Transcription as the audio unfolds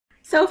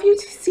So if you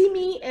see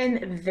me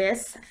in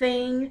this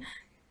thing,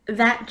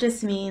 that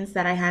just means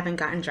that I haven't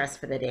gotten dressed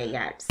for the day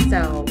yet.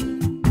 So,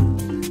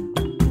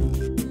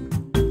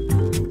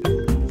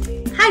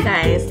 hi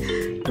guys,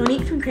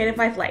 Monique from Creative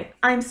Wife Life.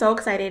 I'm so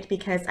excited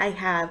because I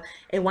have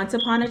a Once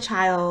Upon a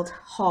Child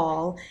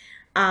haul,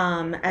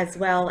 as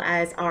well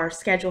as our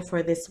schedule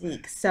for this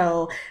week.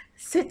 So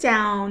sit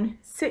down,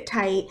 sit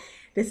tight.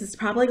 This is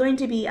probably going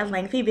to be a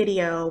lengthy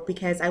video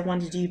because I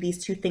want to do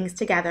these two things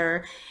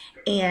together.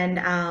 And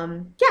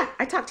yeah,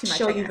 I talked too much.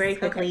 Show you very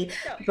quickly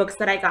books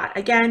that I got.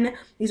 Again,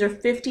 these are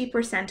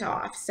 50%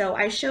 off. So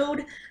I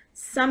showed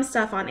some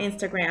stuff on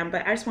Instagram,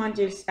 but I just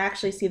wanted to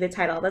actually see the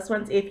title. This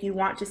one's If You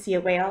Want to See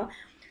a Whale.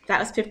 That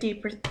was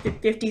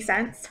 50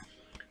 cents.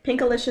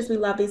 Pinkalicious, we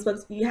love these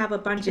books. We have a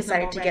bunch.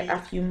 Decided to get a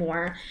few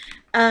more.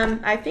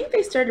 I think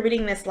they started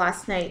reading this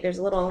last night. There's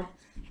a little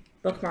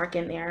bookmark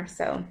in there.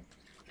 So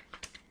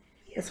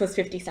this was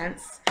 50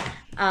 cents.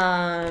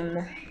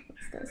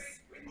 What's this?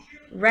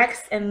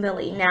 Rex and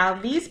Lily. Now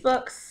these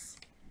books,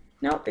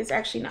 nope, it's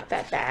actually not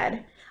that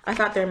bad. I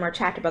thought they were more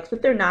chapter books,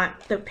 but they're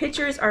not. The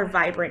pictures are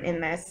vibrant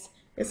in this.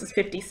 This is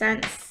 50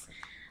 cents.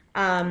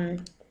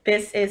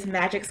 This is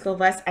Magic School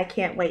Bus. I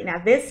can't wait. Now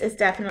this is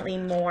definitely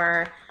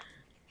more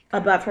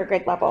above her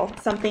grade level.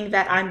 Something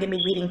that I'm going to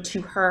be reading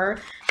to her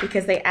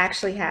because they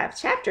actually have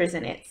chapters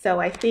in it. So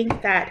I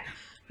think that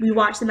we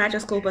watch the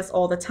Magic School Bus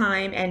all the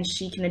time and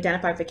she can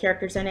identify with the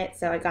characters in it.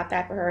 So I got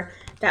that for her.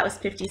 That was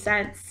 50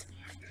 cents.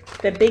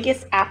 The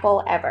Biggest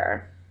Apple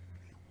Ever.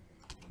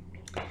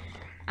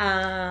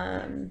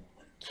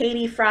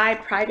 Katie Fry,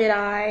 Private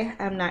Eye.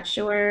 I'm not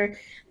sure.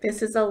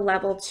 This is a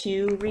level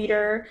 2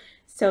 reader,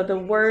 so the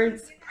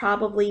words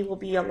probably will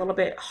be a little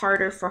bit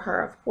harder for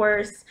her, of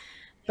course,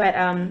 but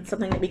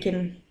something that we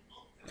can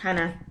kind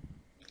of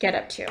get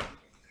up to.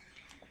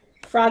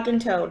 Frog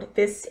and Toad.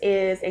 This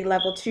is a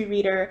level 2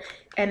 reader,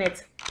 and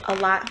it's a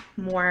lot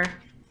more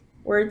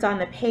words on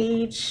the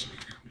page.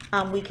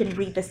 We can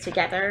read this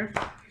together.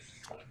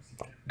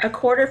 A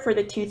Quarter for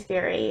the Tooth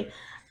Fairy.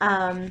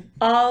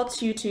 All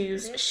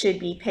tutus should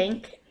be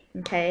pink.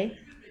 Okay,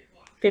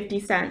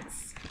 50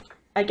 cents.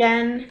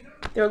 Again,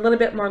 they're a little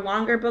bit more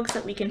longer books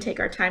that we can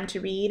take our time to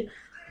read.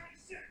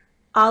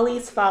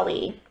 Ollie's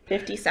Folly,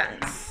 50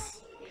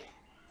 cents.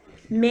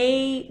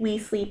 May We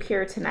Sleep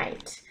Here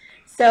Tonight.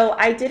 So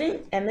I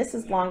didn't, and this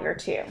is longer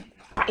too.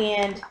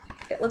 And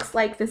it looks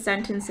like the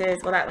sentences,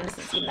 well, that one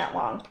doesn't seem that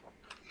long,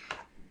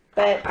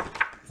 but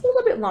it's a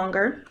little bit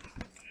longer.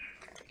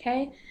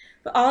 Okay.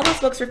 But all those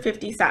books are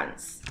 50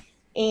 cents.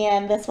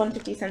 And this one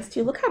 50 cents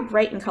too. Look how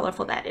bright and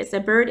colorful that is. A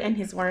Bird and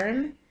His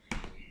Worm.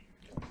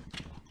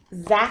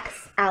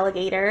 Zach's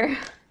Alligator.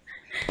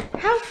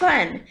 How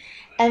fun.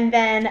 And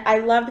then I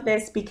loved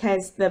this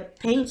because the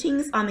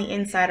paintings on the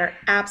inside are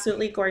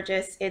absolutely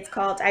gorgeous. It's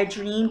called I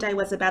Dreamed I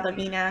Was a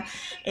Ballerina.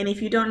 And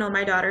if you don't know,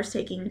 my daughter's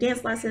taking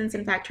dance lessons.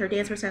 In fact, her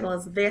dance recital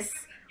is this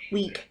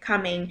week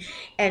coming,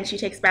 and she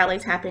takes ballet,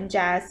 tap, and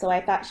jazz, so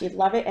I thought she'd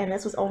love it, and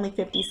this was only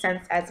 50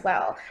 cents as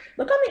well.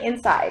 Look on the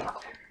inside.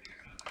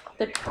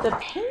 The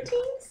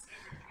paintings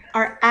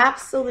are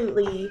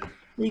absolutely,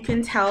 you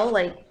can tell,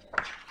 like,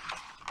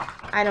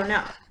 I don't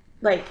know,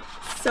 like,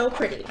 so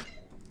pretty.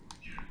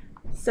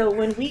 So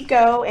when we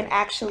go and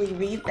actually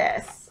read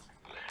this,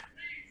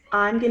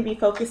 I'm going to be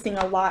focusing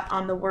a lot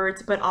on the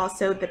words, but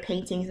also the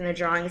paintings and the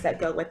drawings that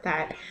go with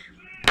that.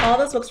 All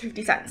those books are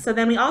 50 cents. So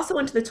then we also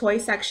went to the toy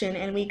section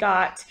and we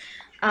got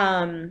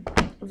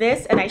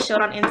this, and I showed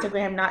on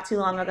Instagram not too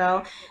long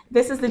ago.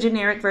 This is the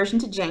generic version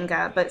to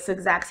Jenga, but it's the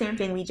exact same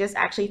thing. We just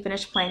actually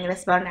finished playing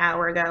this about an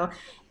hour ago,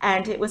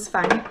 and it was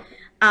fun.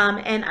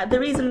 And the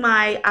reason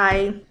why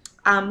I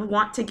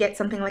want to get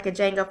something like a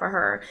Jenga for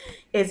her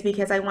is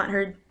because I want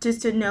her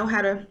just to know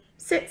how to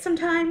sit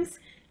sometimes,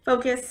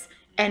 focus,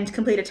 and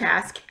complete a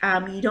task.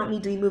 You don't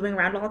need to be moving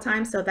around all the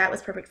time, so that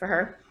was perfect for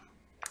her.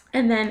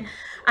 And then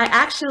I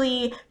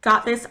actually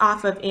got this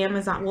off of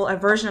Amazon, well, a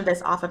version of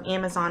this off of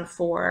Amazon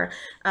for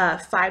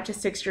 5 to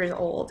 6 years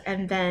old.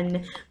 And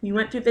then we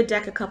went through the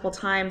deck a couple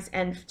times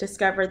and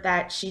discovered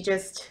that she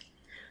just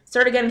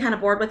started getting kind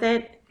of bored with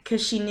it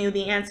because she knew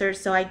the answers.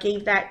 So I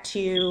gave that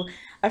to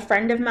a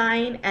friend of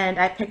mine and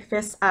I picked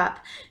this up.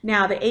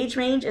 Now the age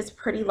range is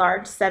pretty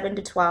large, 7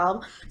 to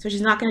 12. So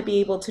she's not going to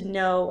be able to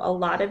know a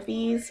lot of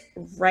these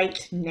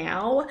right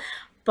now.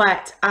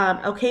 But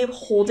okay,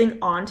 holding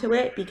on to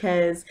it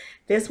because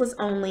this was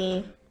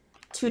only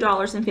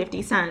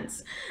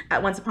 $2.50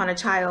 at Once Upon a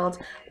Child,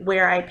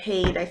 where I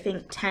paid, I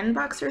think, 10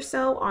 bucks or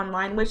so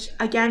online, which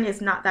again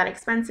is not that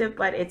expensive,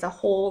 but it's a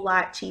whole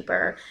lot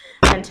cheaper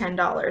than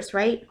 $10,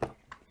 right?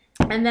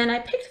 And then I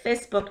picked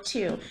this book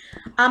too.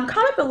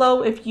 Comment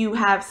below if you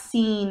have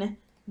seen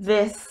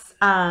this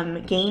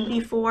game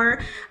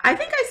before. I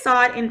think I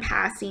saw it in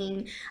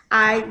passing.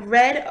 I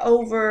read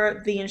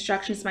over the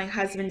instructions, my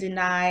husband and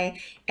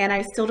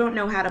I still don't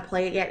know how to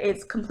play it yet.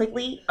 It's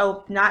completely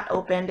not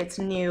opened, it's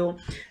new.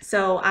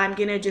 So I'm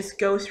gonna just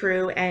go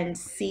through and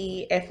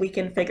see if we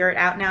can figure it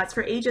out. Now it's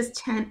for ages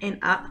 10 and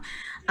up.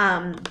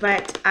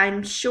 But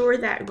I'm sure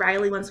that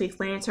Riley, once we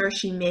explain it to her,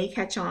 she may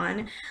catch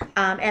on.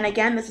 And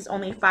again, this is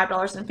only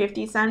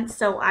 $5.50,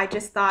 so I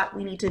just thought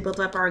we need to build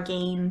up our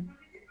game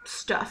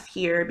stuff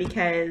here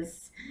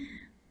because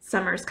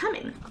summer's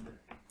coming.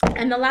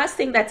 And the last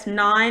thing that's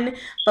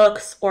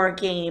non-books or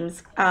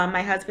games,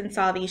 my husband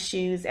saw these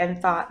shoes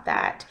and thought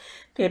that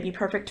they'd be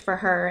perfect for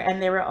her,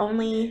 and they were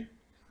only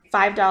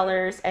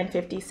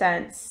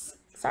 $5.50.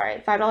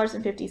 Sorry,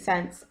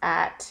 $5.50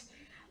 at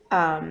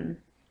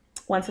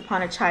Once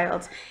Upon a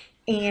Child,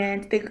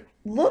 and they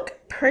look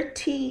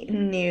pretty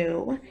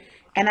new,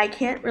 and I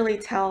can't really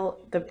tell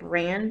the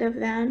brand of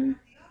them.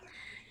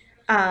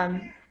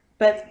 Um,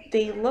 but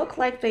they look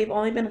like they've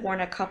only been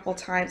worn a couple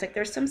times. Like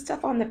there's some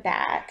stuff on the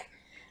back,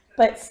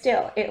 but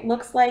still, it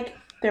looks like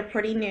they're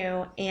pretty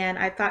new, and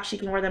I thought she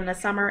can wear them in the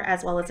summer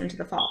as well as into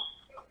the fall.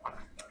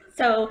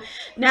 So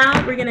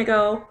now we're gonna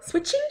go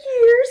switching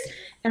gears,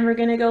 and we're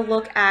gonna go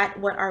look at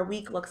what our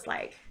week looks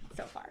like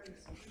so far.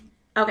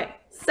 Okay,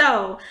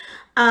 so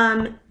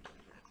I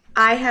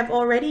have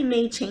already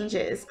made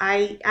changes.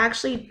 I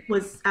actually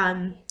was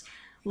a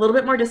little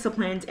bit more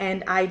disciplined,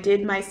 and I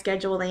did my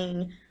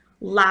scheduling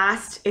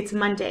it's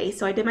Monday,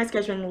 so I did my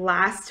scheduling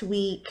last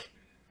week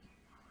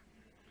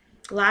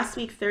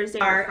Thursday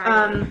or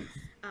Friday.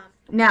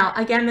 Now,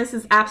 again, this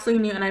is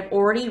absolutely new, and I've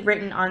already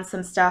written on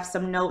some stuff,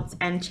 some notes,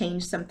 and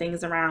changed some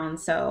things around,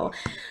 so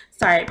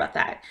sorry about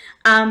that.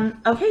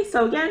 Okay,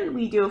 so again,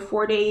 we do a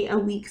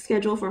 4-day-a-week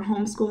schedule for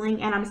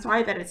homeschooling, and I'm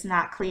sorry that it's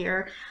not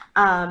clear,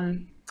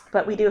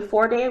 but we do a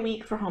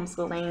 4-day-a-week for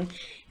homeschooling,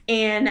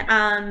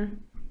 and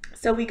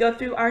so we go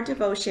through our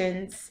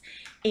devotions,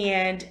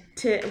 and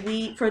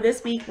for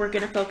this week we're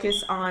going to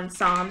focus on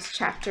Psalms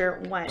chapter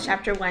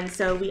 1.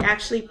 So we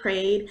actually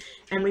prayed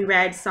and we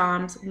read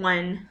Psalms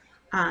 1,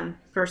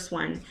 verse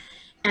 1,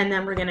 and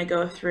then we're going to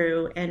go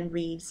through and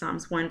read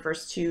Psalms 1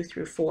 verse 2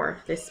 through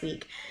 4 this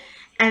week.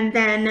 And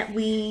then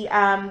we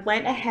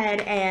went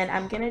ahead, and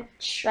I'm going to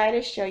try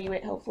to show you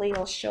it. Hopefully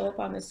it'll show up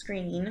on the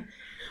screen.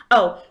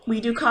 Oh,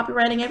 we do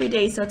copywriting every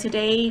day. So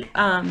today,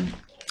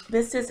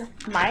 this is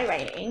my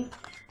writing.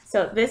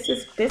 So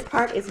this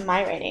part is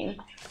my writing,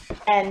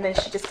 and then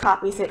she just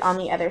copies it on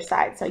the other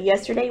side. So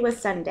yesterday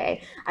was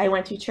Sunday. I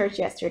went to church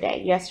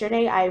yesterday.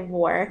 Yesterday I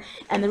wore,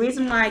 and the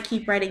reason why I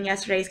keep writing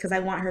yesterday is because I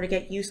want her to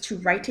get used to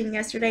writing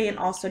yesterday and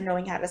also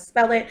knowing how to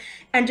spell it,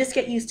 and just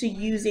get used to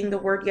using the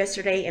word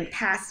yesterday in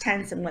past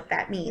tense and what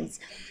that means.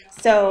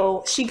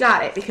 So she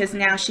got it because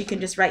now she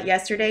can just write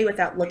yesterday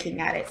without looking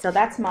at it. So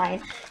that's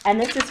mine, and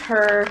this is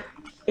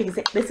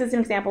this is an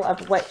example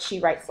of what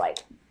she writes like.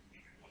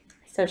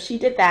 So she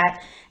did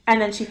that, and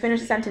then she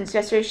finished the sentence.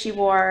 Yesterday she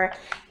wore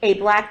a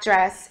black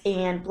dress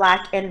and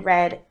black and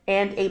red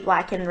and a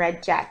black and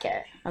red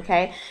jacket.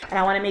 Okay, and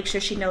I want to make sure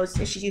she knows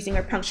if she's using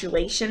her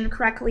punctuation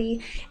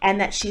correctly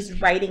and that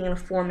she's writing and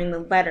forming the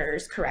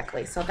letters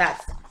correctly. So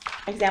that's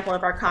an example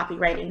of our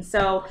copywriting.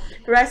 So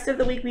the rest of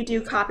the week we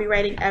do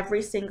copywriting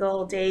every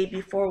single day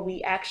before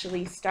we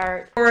actually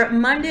start. For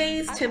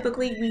Mondays,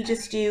 typically we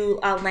just do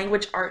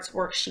language arts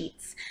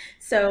worksheets.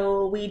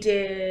 So we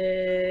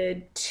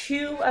did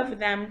 2 of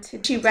them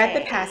today. She read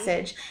the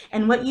passage,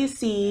 and what you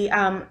see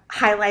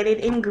highlighted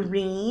in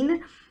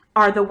green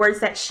are the words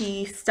that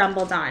she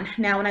stumbled on.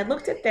 Now, when I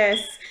looked at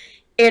this,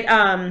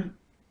 I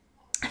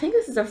think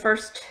this is a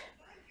first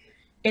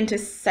into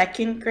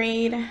second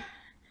grade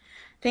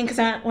thing, because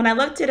when I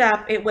looked it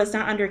up, it was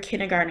not under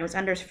kindergarten, it was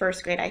under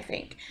first grade, I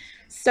think.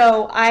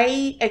 So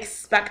I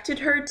expected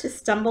her to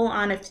stumble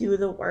on a few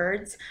of the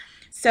words.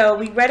 So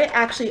we read it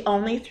actually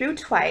only through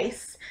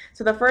twice.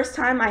 So the first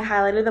time I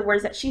highlighted the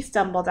words that she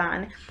stumbled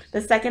on.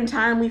 The second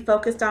time we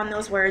focused on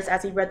those words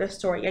as we read the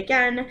story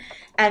again.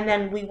 And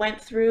then we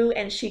went through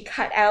and she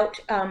cut out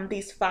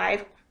these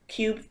 5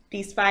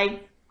 pieces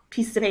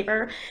of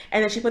paper,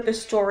 and then she put the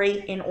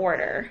story in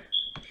order.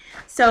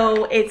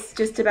 So it's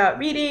just about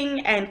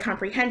reading and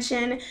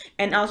comprehension,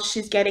 and also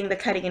she's getting the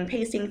cutting and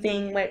pasting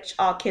thing, which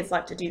all kids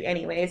like to do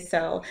anyway,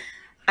 so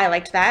I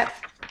liked that.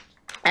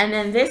 And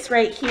then this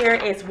right here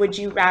is Would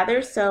You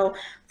Rather. So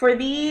for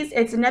these,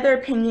 it's another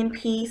opinion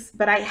piece,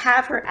 but I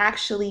have her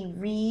actually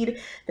read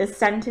the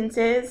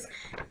sentences,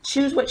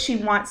 choose what she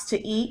wants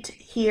to eat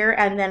here,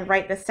 and then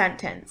write the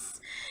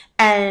sentence.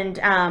 And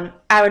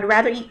I would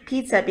rather eat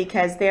pizza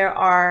because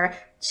there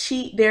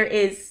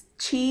is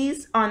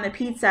cheese on the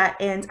pizza,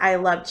 and I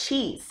love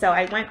cheese. So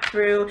I went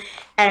through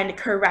and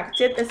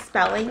corrected the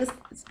spelling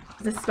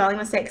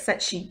mistakes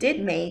that she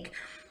did make,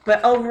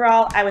 but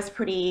overall I was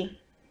pretty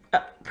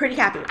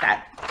happy with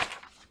that.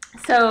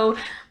 So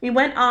we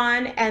went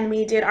on and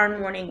we did our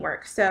morning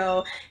work.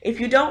 So if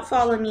you don't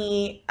follow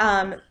me,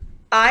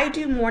 I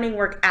do morning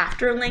work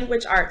after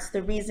language arts.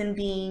 The reason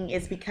being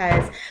is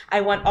because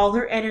I want all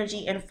her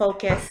energy and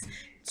focus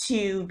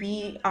to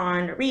be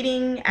on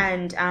reading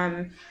and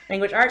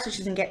language arts, so she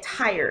doesn't get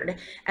tired.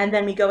 And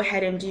then we go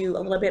ahead and do a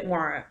little bit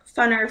more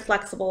funner,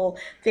 flexible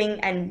thing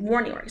and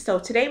morning work. So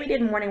today we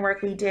did morning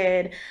work. We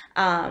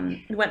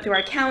went through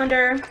our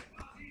calendar,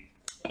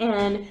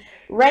 and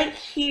right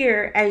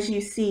here, as you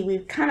see,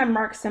 we've kind of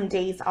marked some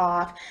days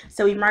off.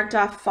 So we marked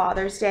off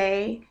Father's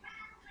Day.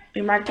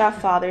 We marked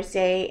off Father's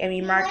Day, and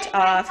we marked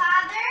off,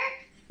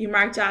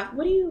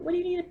 what do you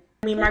need?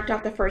 We marked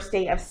off the first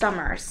day of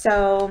summer.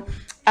 So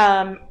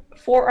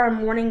for our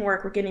morning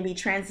work, we're going to be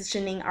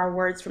transitioning our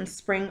words from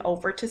spring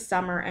over to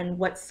summer and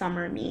what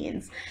summer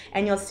means.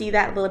 And you'll see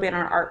that a little bit in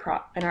our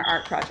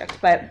art project.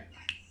 But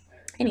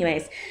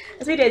anyways,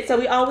 as we did, so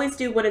we always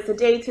do what is the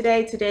day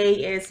today. Today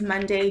is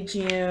Monday,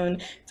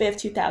 June 5th,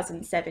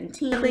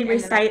 2017. We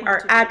recite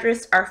our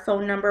address, our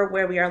phone number,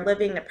 where we are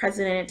living, the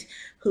president,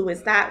 who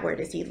is that, where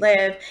does he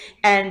live,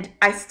 and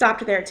I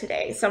stopped there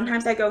today.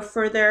 Sometimes I go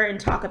further and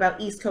talk about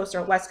East Coast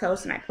or West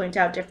Coast, and I point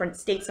out different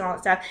states and all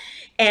that stuff.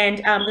 And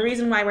the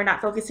reason why we're not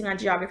focusing on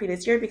geography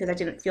this year, because I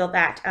didn't feel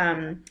that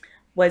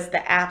was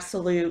the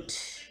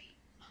absolute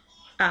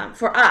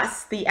for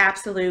us, the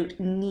absolute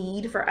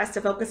need for us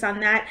to focus on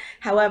that.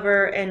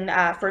 However, in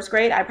first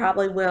grade, I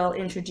probably will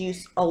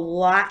introduce a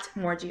lot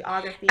more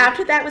geography.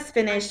 After that was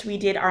finished, we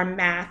did our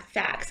math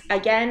facts.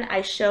 Again, I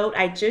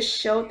just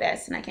showed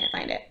this, and I can't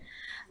find it.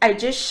 I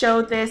just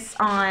showed this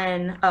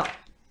on,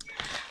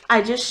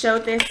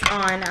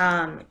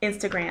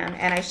 Instagram,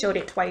 and I showed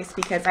it twice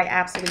because I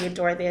absolutely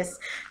adore this.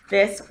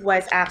 This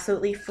was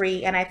absolutely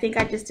free, and I think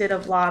I just did a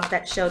vlog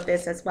that showed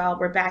this as well.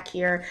 We're back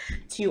here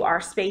to our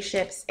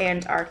spaceships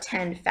and our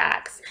 10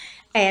 facts.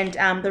 And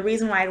the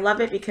reason why I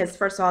love it, because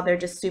first of all, they're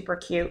just super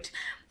cute,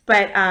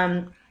 but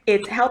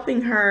it's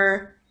helping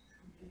her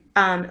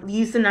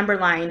use the number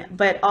line,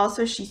 but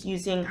also she's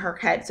using her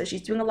head. So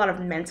she's doing a lot of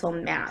mental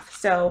math.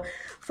 So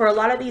for a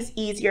lot of these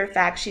easier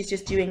facts, she's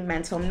just doing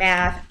mental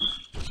math.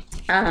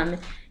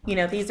 You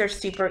know, these are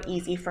super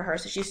easy for her.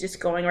 So she's just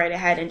going right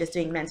ahead and just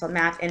doing mental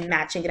math and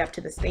matching it up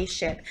to the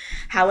spaceship.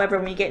 However,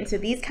 when we get into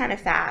these kind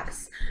of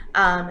facts,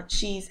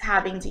 she's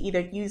having to either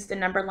use the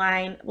number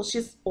line,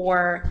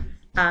 or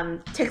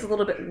takes a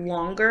little bit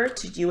longer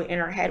to do it in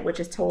her head, which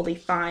is totally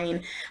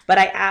fine. But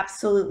I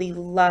absolutely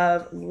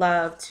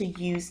love to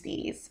use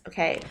these.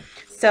 Okay,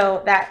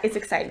 so that is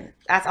exciting.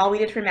 That's all we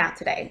did for math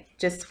today,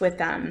 just with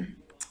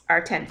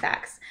our 10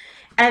 facts.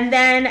 And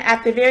then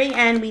at the very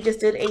end, we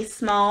just did a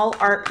small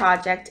art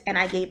project, and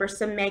I gave her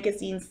some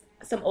magazines,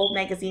 some old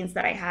magazines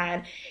that I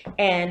had,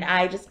 and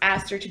I just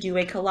asked her to do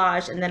a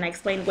collage, and then I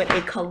explained what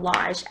a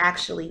collage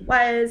actually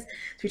was. So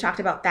we talked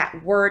about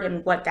that word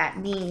and what that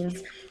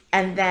means.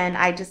 And then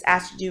I just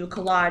asked her to do a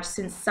collage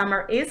since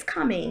summer is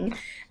coming,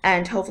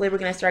 and hopefully we're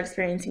going to start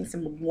experiencing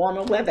some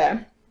warmer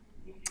weather.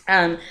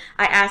 I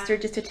asked her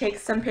just to take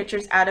some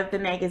pictures out of the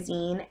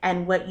magazine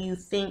and what you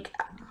think,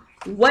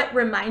 what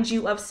reminds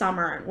you of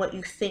summer, what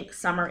you think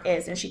summer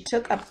is. And she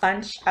took a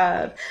bunch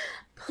of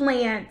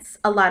plants,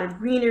 a lot of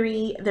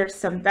greenery, there's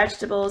some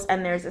vegetables,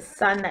 and there's a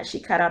sun that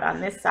she cut out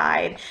on this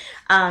side.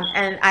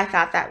 And I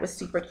thought that was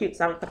super cute,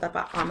 so I'm gonna put that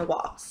up on the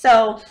wall.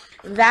 So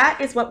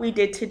that is what we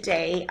did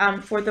today.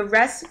 For the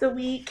rest of the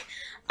week,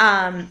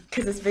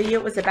 because this video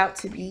was about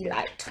to be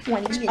like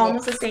 20 minutes,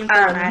 almost the same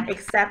format,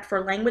 except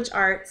for language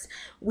arts,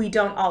 we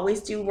don't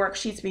always do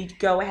worksheets. We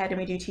go ahead and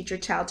we do teach your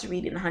child to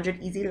read in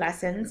 100 easy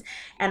lessons.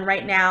 And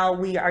right now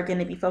we are going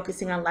to be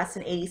focusing on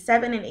lesson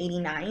 87 and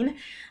 89.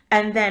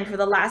 And then for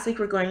the last week,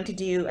 we're going to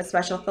do a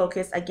special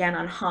focus again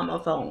on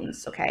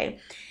homophones, okay?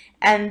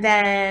 And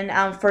then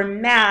for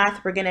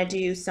math, we're going to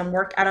do some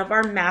work out of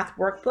our math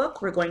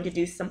workbook. We're going to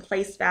do some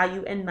place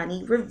value and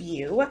money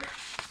review.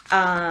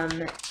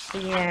 And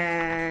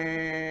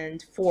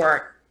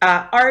for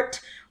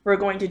art, we're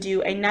going to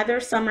do another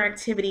summer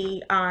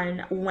activity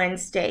on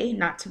Wednesday,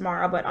 not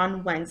tomorrow, but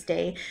on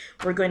Wednesday.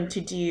 We're going to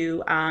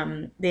do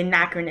the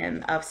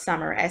acronym of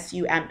summer,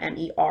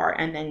 S-U-M-M-E-R,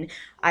 and then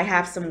I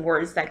have some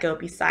words that go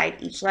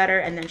beside each letter,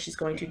 and then she's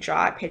going to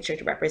draw a picture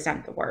to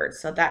represent the words.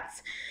 So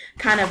that's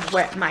kind of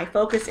what my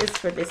focus is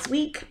for this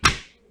week.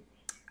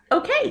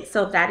 Okay,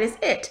 so that is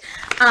it.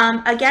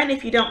 Again,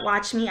 if you don't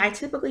watch me, I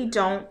typically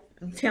don't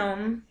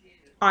film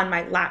on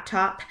my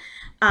laptop.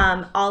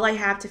 All I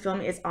have to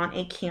film is on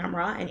a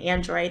camera, an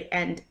Android,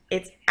 and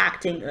it's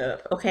acting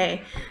up,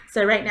 okay?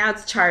 So right now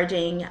it's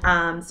charging,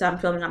 so I'm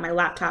filming on my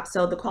laptop.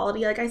 So the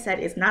quality, like I said,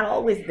 is not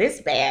always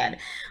this bad,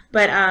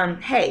 but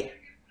hey,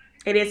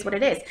 it is what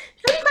it is. If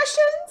you have any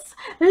questions,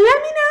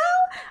 let me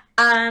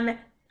know.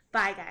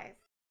 Bye guys.